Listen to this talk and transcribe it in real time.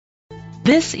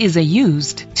This is a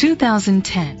used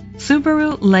 2010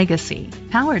 Subaru Legacy,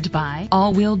 powered by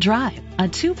all-wheel drive, a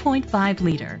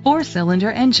 2.5-liter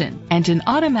four-cylinder engine, and an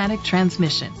automatic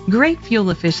transmission. Great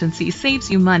fuel efficiency saves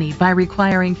you money by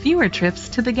requiring fewer trips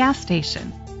to the gas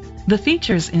station. The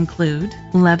features include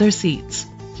leather seats,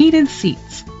 heated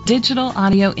seats, digital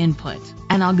audio input,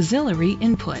 an auxiliary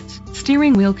input,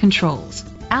 steering wheel controls,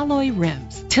 alloy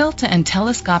rims, tilt and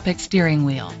telescopic steering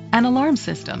wheel, an alarm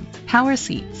system, power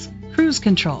seats, cruise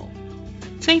control.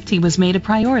 Safety was made a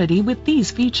priority with these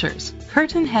features: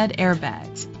 curtain head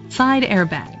airbags, side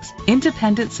airbags,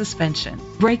 independent suspension,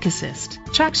 brake assist,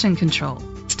 traction control,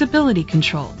 stability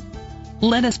control.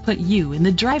 Let us put you in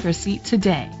the driver's seat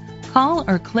today. Call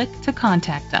or click to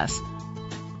contact us.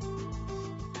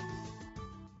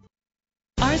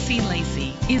 RC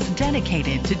Lacey is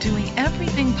dedicated to doing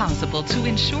everything possible to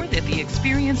ensure that the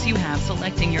experience you have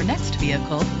selecting your next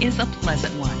vehicle is a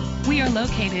pleasant one. We are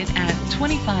located at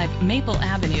 25 Maple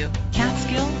Avenue,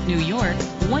 Catskill, New York,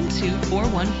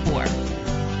 12414.